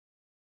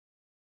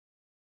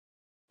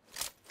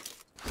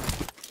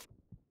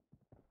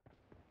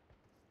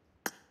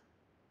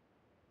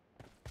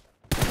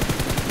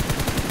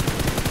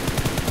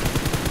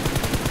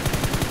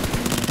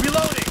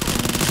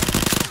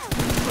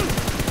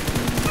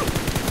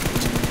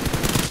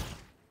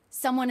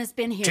Someone has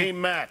been here. Team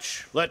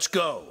match. Let's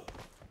go.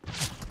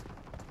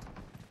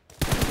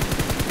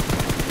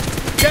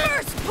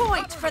 First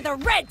point for the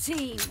red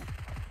team.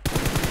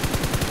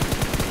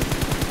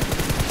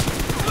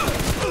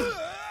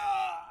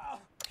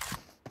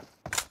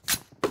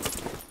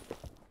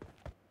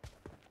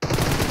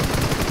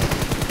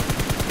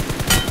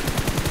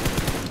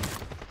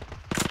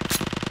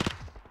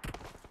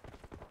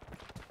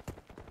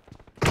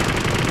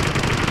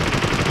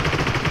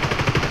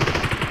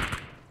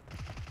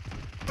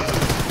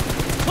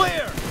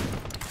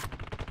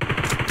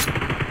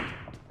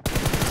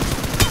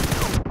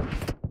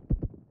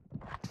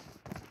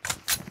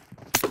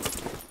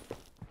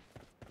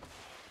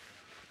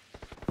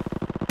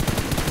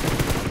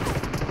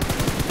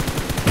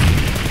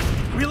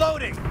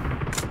 Reloading!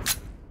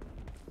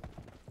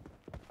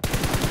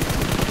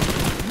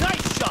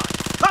 Nice shot!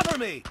 Cover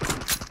me!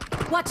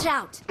 Watch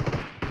out!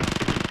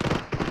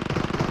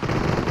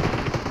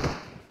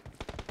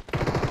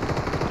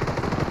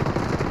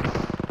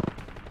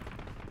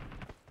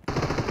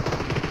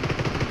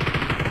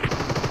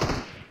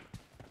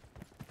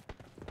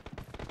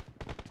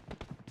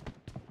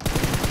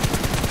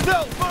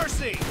 No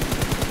mercy!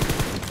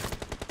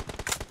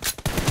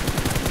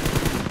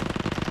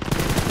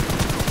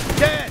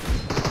 Dead!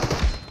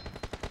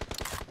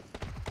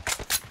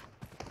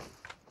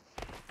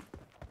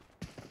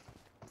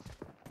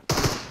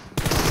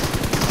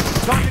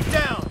 Target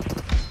down!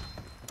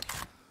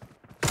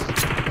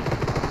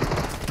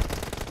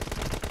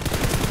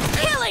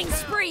 Killing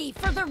spree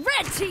for the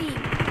red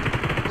team!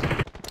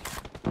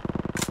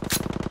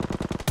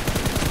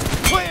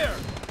 Clear!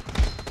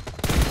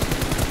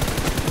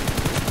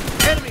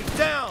 Enemy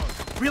down!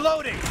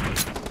 Reloading!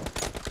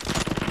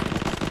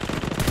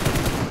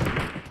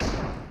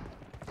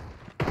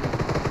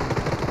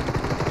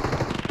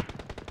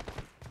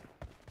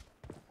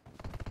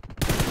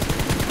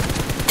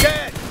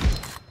 Dead!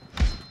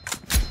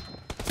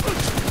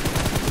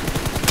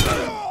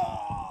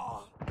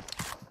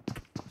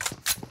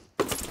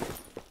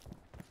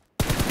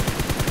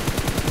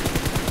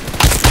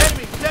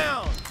 Enemy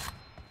down!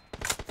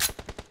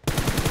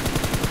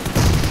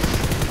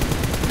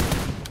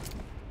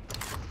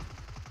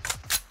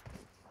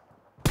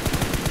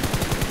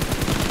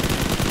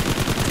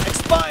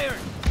 Expired!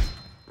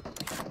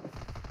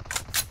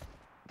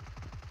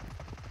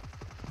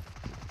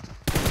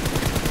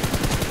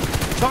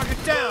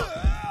 Target down!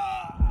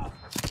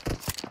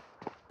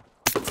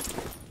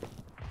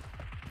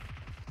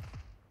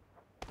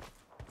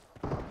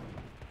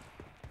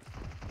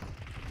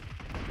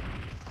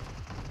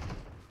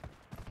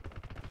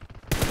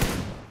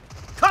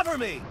 Cover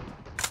me!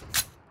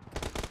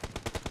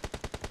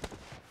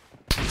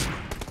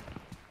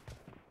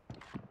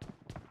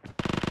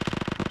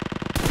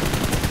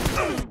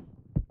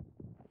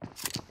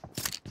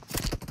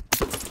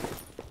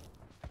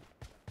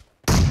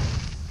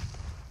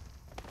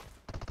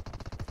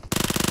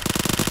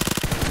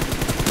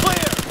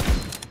 Clear!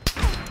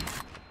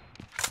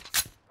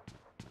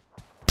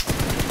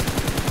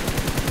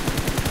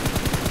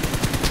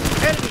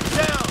 Enemy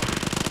down!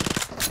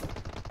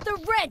 The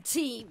red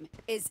team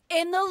is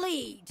in the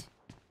lead.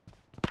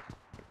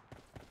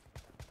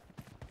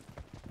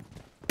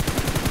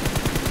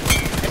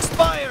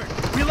 Expired!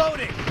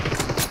 Reloading!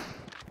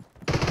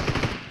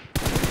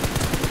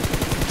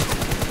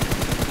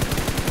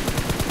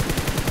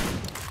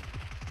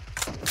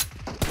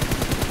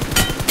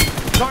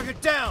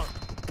 Target down!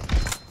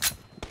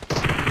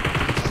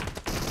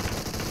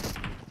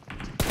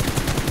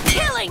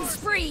 Killing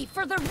spree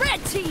for the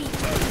red team.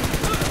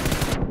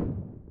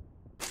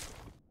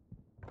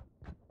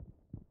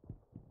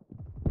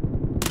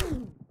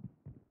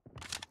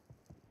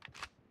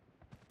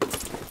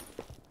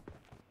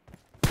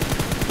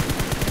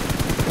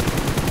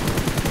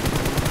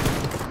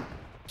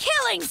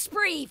 Killing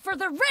spree for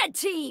the red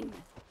team.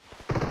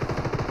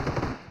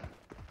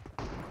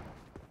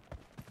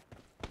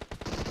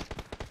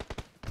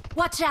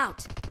 Watch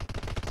out.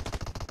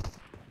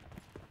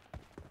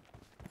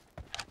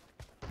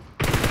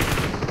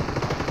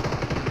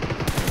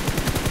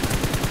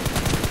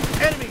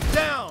 Enemy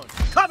down!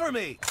 Cover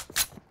me!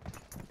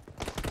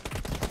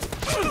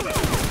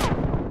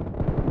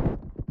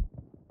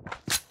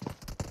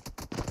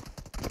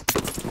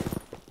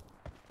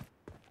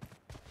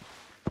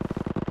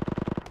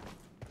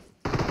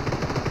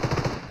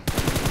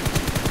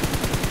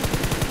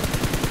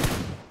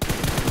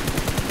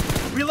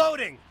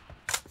 Reloading!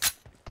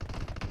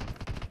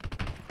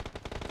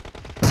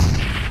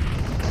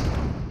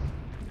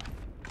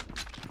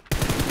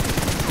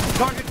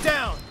 Target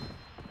down!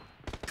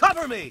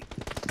 Cover me!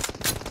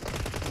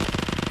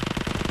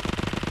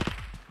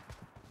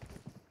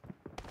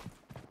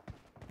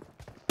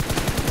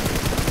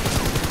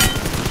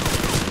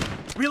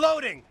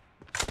 Reloading!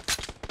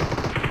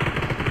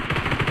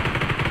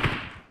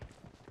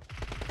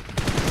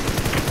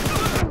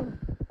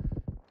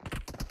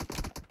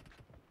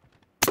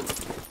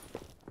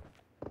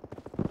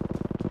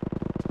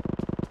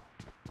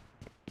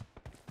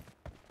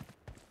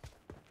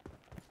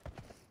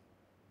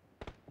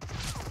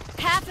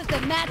 Half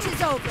of the match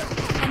is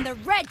over, and the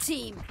red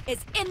team is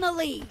in the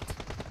lead.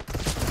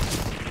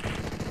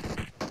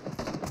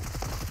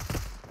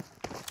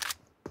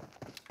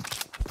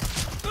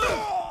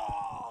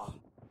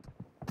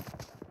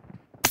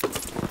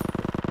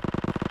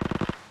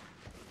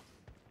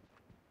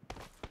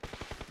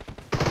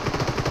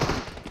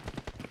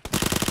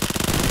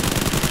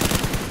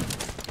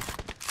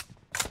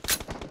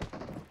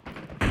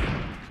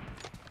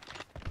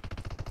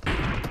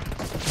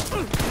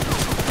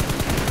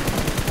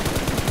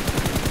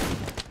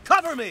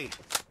 Cover me!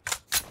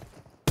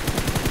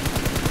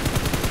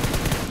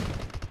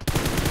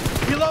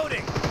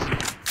 Reloading!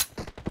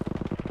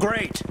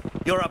 Great!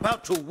 You're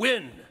about to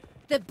win!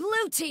 The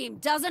blue team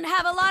doesn't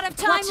have a lot of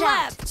time Watch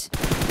out. left.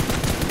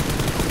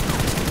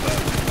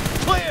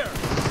 Clear!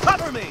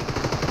 Cover me!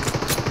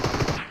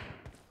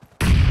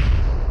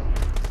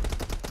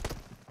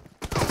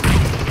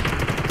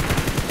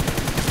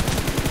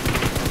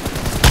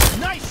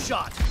 Nice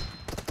shot!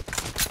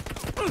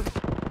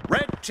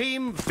 Red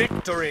team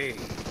victory!